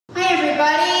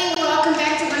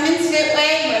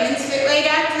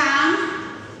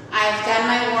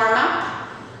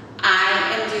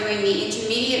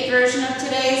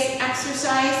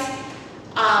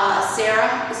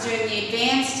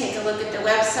look at the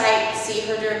website, see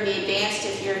her during the advanced.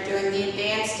 If you're doing the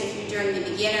advanced, if you're doing the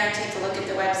beginner, take a look at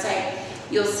the website.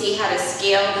 You'll see how to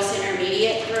scale this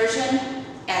intermediate version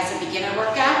as a beginner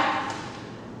workout.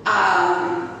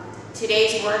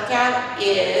 Today's workout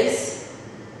is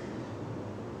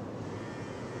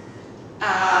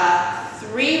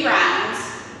 3 rounds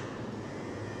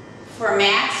for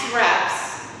max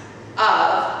reps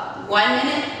of 1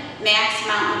 minute max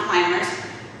mountain climbers,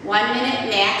 1 minute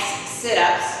max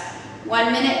sit-ups,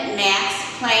 1 minute max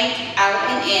plank out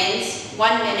and ins,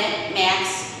 1 minute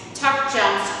max tuck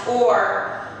jumps,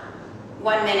 or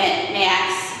 1 minute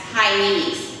max high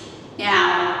knees.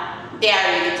 Now,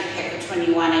 there you get to pick which one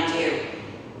you want to do.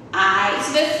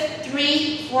 So that's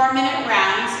 3 4-minute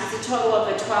rounds. It's a total of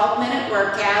a 12-minute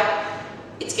workout.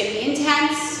 It's going to be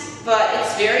intense, but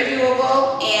it's very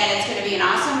doable, and it's going to be an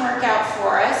awesome workout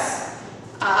for us.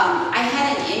 I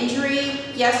had an injury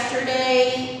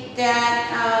yesterday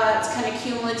that it's kind of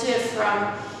cumulative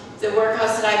from the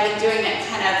workouts that I've been doing that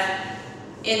kind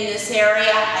of in this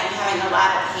area. I'm having a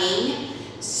lot of pain.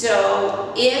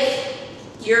 So if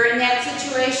you're in that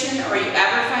situation, or you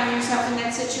ever find yourself in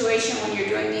that situation when you're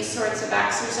doing these sorts of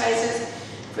exercises,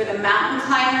 for the mountain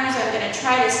climbers, I'm going to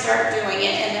try to start doing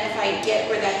it, and then if I get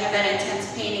where I have that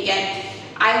intense pain again,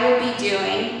 I will be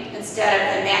doing, instead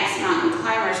of the max mountain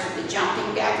climbers with the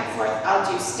jumping back and forth, I'll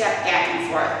do step back and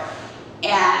forth.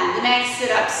 And the max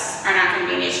sit-ups are not going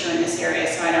to be an issue in this area,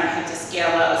 so I don't have to scale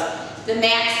those. The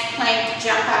max plank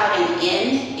jump out and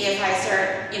in, if I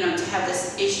start, to have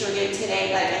this issue again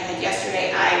today, like I had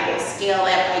yesterday, I will scale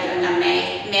it by doing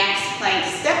a max plank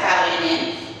step out and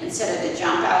in instead of the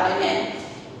jump out and in.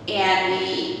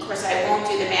 And of course, I won't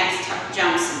do the max tuck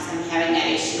jump since I'm having that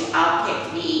issue. I'll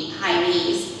pick the high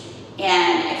knees.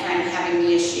 And if I'm having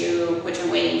the issue, which I'm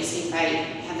waiting to see if I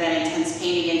have that intense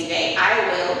pain again today, I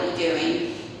will be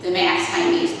doing the max high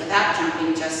knees without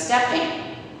jumping, just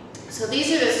stepping. So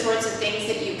these are the sorts of things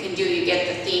that you can do. You get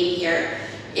the theme here.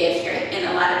 If you're in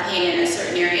a lot of pain in a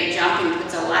certain area, jumping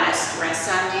puts a lot of stress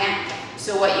on that.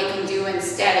 So what you can do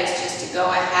instead is just to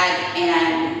go ahead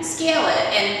and scale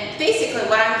it. And basically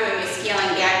what I'm doing is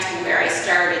scaling back to where I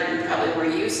started and probably where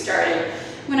you started.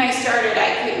 When I started,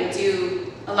 I couldn't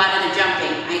do a lot of the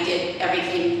jumping. I did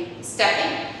everything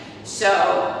stepping. So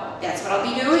that's what I'll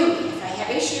be doing if I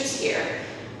have issues here.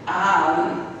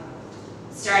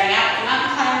 Starting out with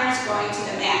mountain climbers, going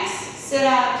to the max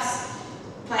sit-ups,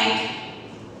 plank,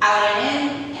 out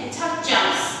and in, and tuck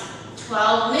jumps.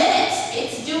 12 minutes,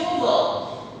 it's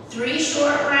doable. 3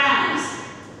 short rounds.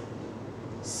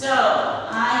 So,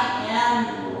 I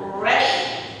am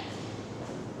ready.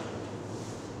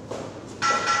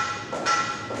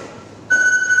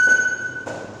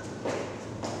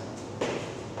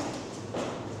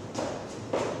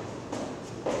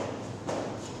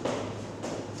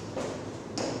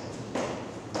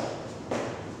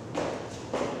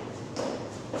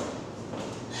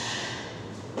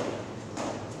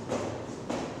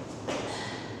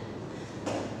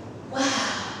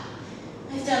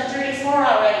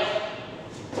 Already.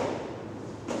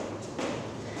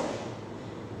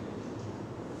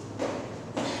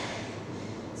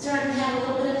 Starting to have a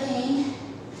little bit of pain.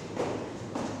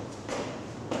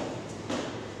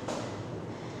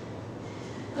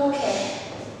 Okay.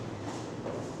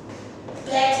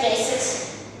 Back to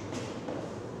basics.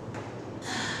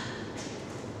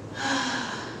 I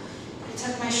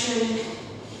tuck my shirt in.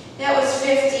 That was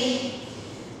 50.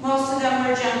 Most of them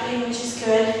were jumping, which is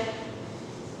good.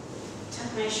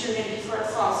 My shirt in before it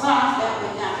falls off. That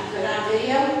would not be good on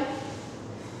video.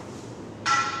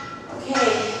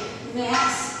 Okay, max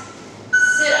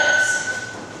sit-ups.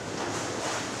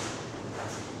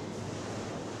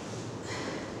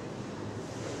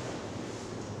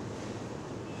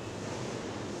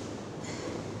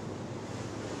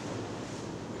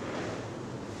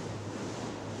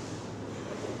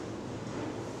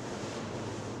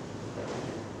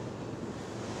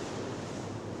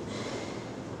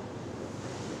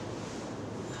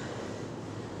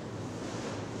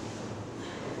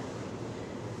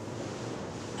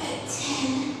 At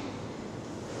 10.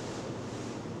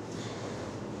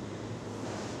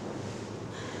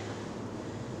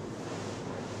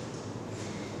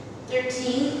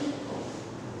 13.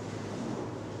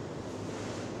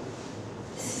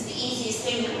 This is the easiest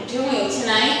thing that we're doing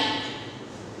tonight,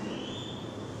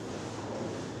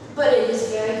 but it is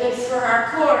very good for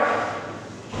our core.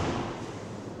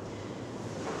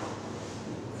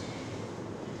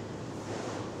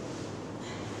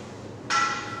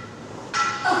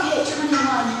 Okay, 21.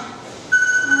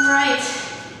 All right.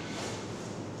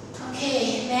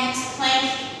 Okay, max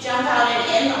plank, jump out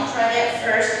and in. I'll try that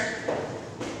first.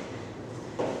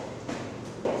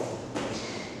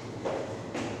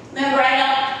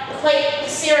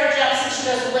 she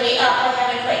goes way up. I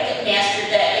haven't quite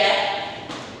mastered that yet.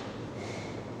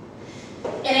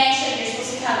 And actually, you're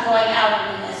supposed to count going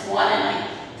out in this one, and I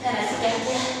kind of forgot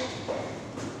that.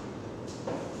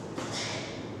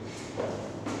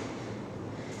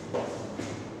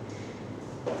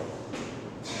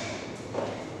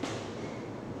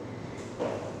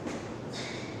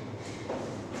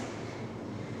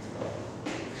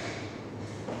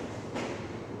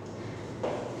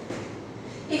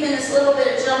 Even this little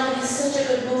bit of jumping is such a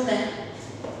good movement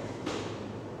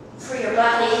for your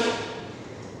body.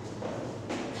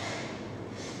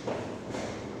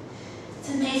 It's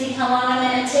amazing how long a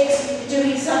minute takes when you're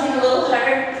doing something a little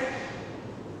harder.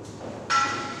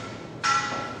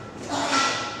 Okay,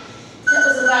 that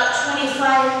was about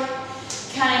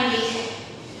 25 counting the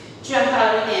jump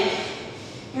out and in.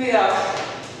 Here we go.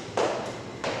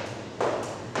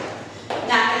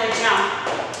 Not gonna jump.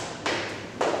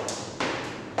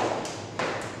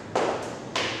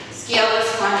 Scale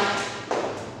this one.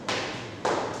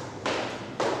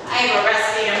 I have a rest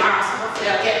day tomorrow, so hopefully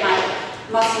I'll get my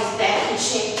muscles back in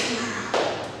shape tomorrow.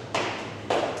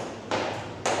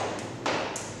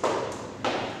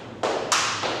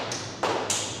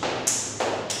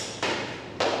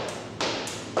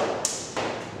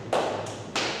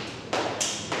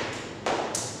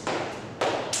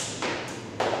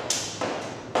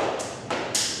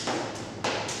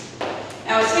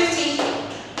 Now it's 15.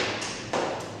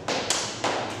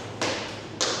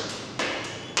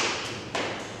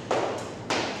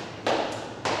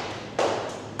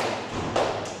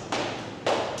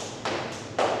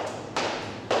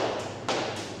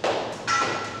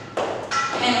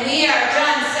 And we are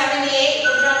done, 78,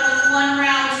 we're done with one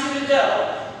round, 2 to go.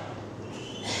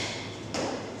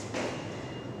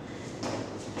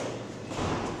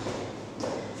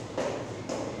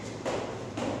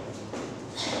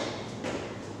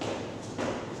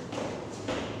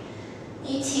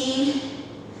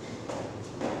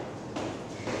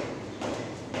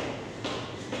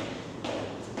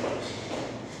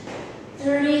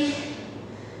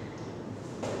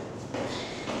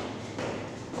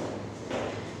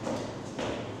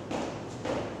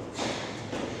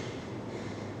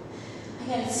 I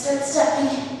gotta start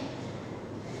stepping.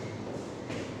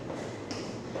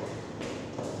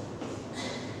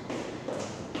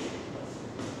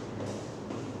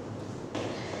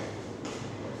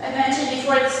 I mentioned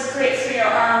before, this is great for your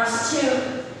arms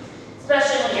too,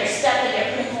 especially when you're stepping,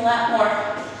 you're putting a lot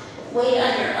more weight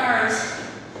on your arms.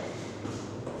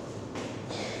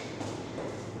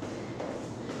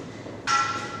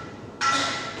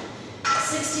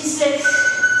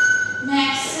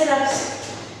 Max sit-ups.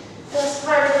 Best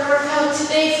part of the workout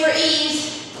today for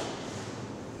ease.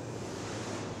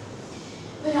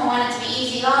 We don't want it to be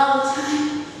easy all the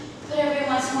time, but every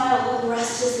once in a while a little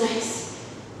rest is nice.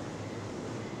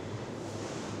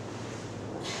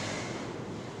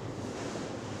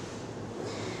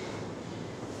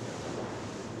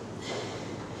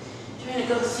 Trying to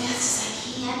go as fast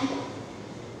as I can.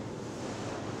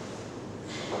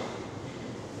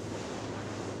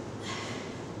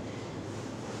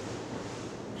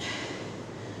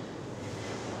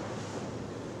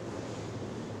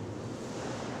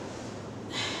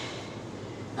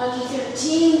 Lucky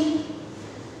 13.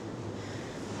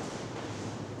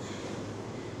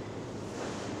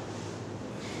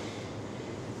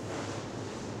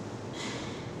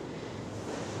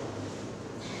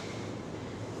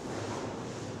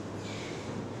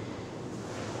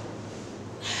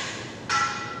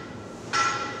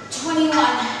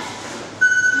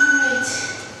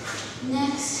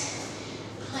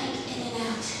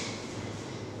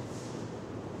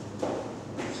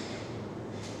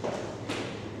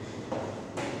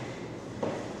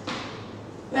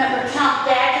 Remember, count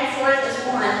back and forth as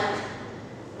one.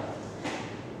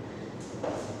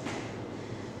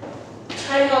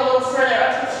 Try to go a little further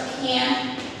up if you can.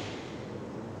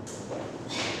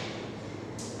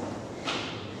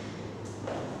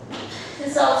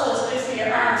 This also is good for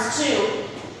your arms too.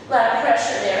 A lot of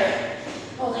pressure there,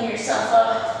 holding yourself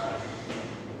up.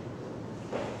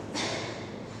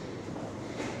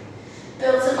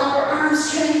 Build some upper arm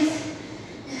strength.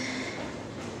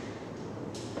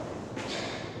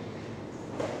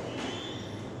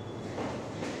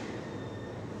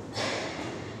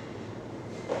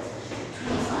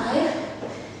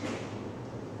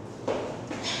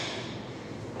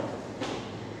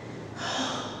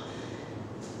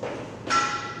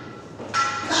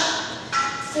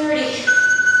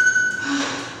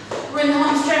 We're in the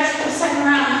home stretch for the second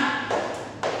round.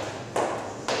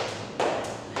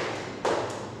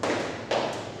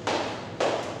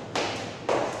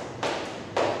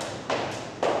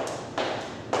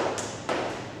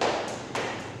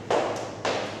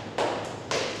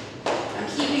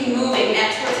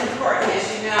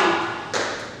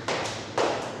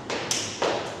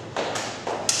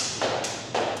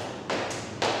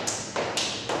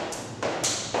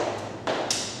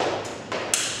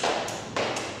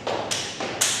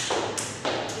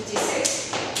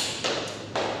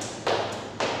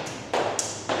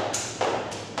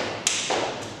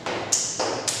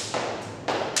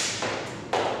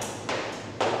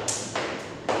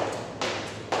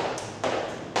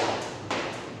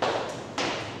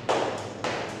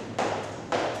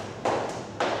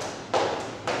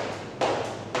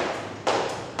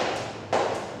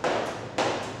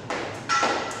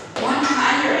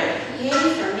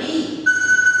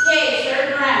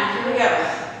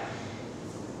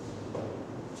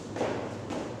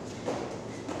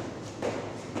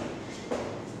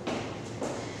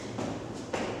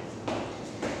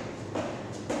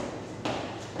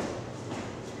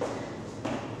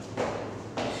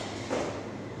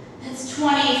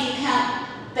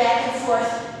 back and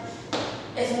forth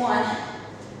as one.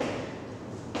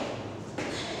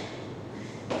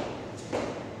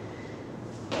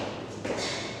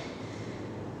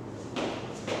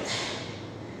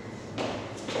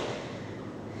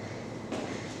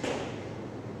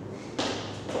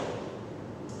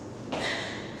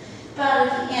 About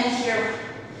at the end here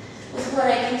with what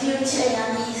I can do today on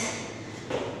these,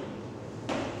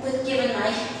 with giving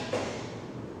my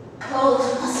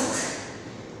pose muscles.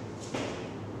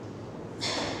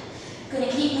 Gonna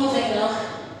keep moving though.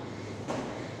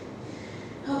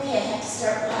 Okay, I have to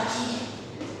start walking.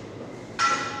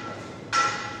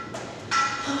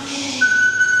 Okay,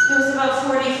 it was about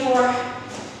 44,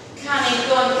 counting,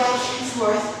 going back and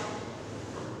forth.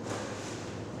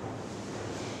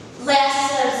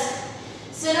 Last set of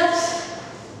sit-ups.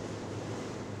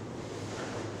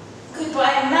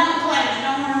 Goodbye mountain climbers,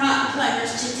 no more mountain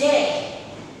climbers today.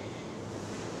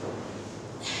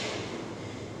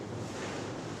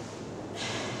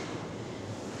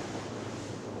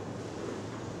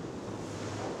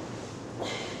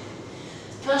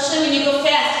 Especially when you go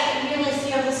fast, I can really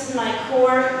feel this in my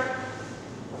core.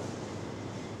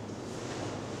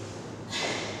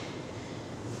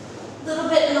 A little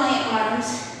bit in my arms.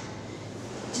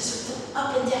 Just with the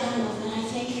up and down movement, I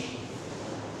think.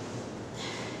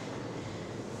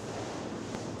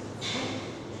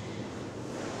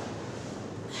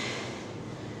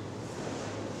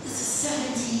 This is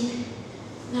 17.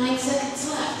 9 seconds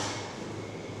left.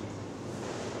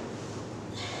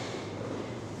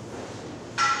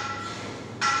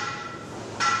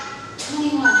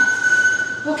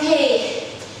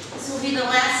 Okay, this will be the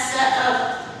last set of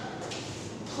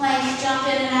plank, jump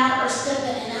in and out, or step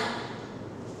in and out.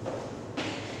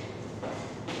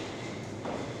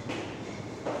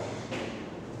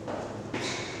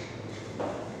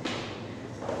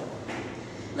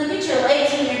 Look at your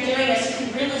legs when you're doing this. You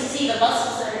can really see the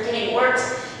muscles that are getting worked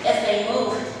as they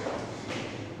move.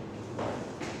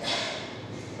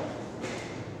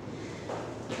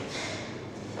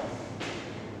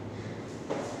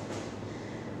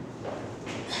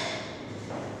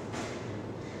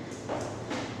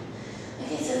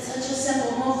 It's such a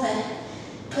simple movement,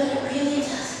 but it really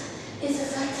is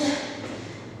effective.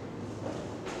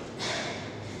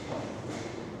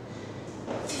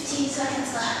 15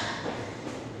 seconds left.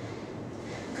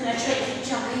 I'm going to try to keep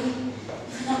jumping,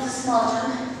 even though it's a small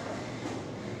jump.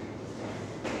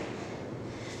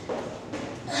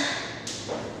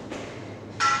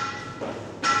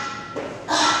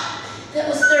 That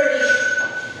was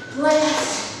 30.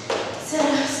 Last set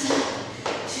of steps.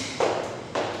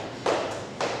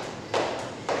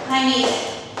 High knees.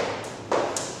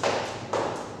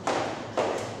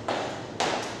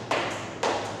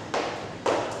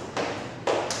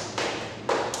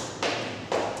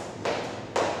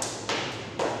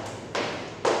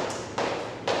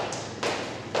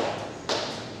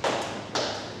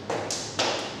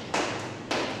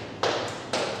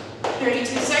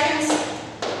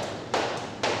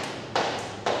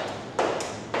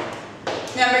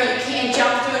 Remember, you can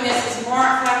jump doing this is more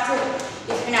effective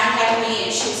if you're not having any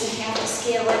issues and have to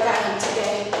scale like I am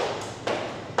today.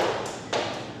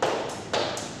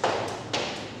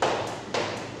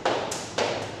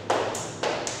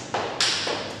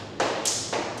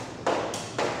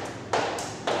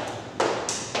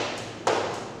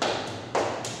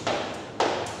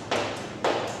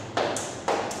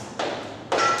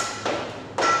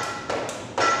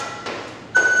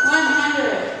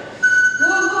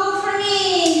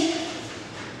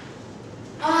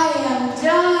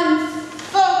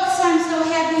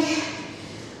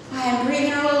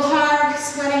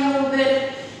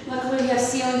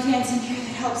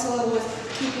 Helps a little with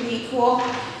keeping me cool.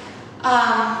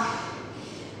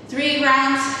 3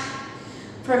 rounds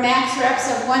for max reps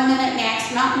of 1 minute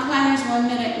max mountain climbers, 1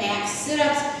 minute max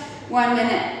sit-ups, 1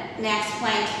 minute max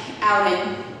plank out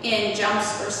in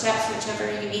jumps or steps,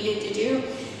 whichever you needed to do.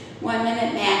 1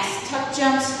 minute max tuck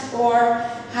jumps or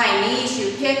high knees,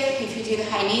 you pick. If you do the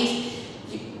high knees,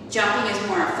 jumping is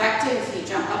more effective if you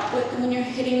jump up with when you're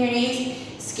hitting your knees.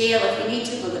 Scale if you need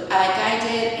to, like I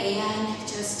did, and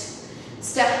just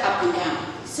step up and down.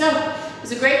 So it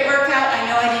was a great workout. I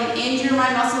know I didn't injure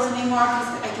my muscles anymore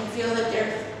because I can feel that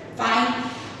they're fine.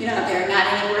 You know, they're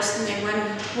not any worse than they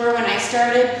were when I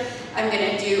started. I'm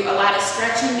going to do a lot of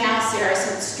stretching now. Sarah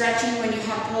said stretching when you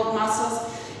have pulled muscles,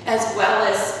 as well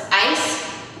as ice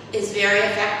is very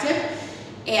effective.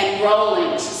 And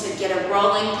rolling. She said get a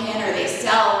rolling pin, or they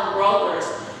sell rollers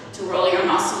to roll your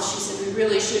muscles. She said we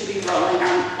really should be rolling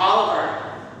all of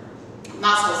our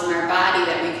muscles in our body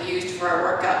that we've used for our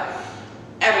workout.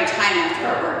 Every time after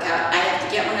our workout, I have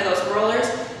to get one of those rollers,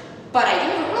 but I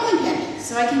do it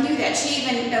So I can do that. She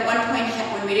even, at one point,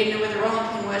 when we didn't know where the rolling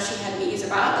pin was, she had me use a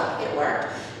bottle. It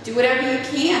worked. Do whatever you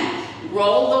can.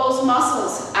 Roll those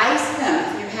muscles. Ice them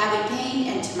if you're having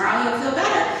pain, and tomorrow you'll feel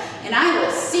better. And I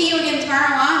will see you again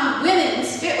tomorrow on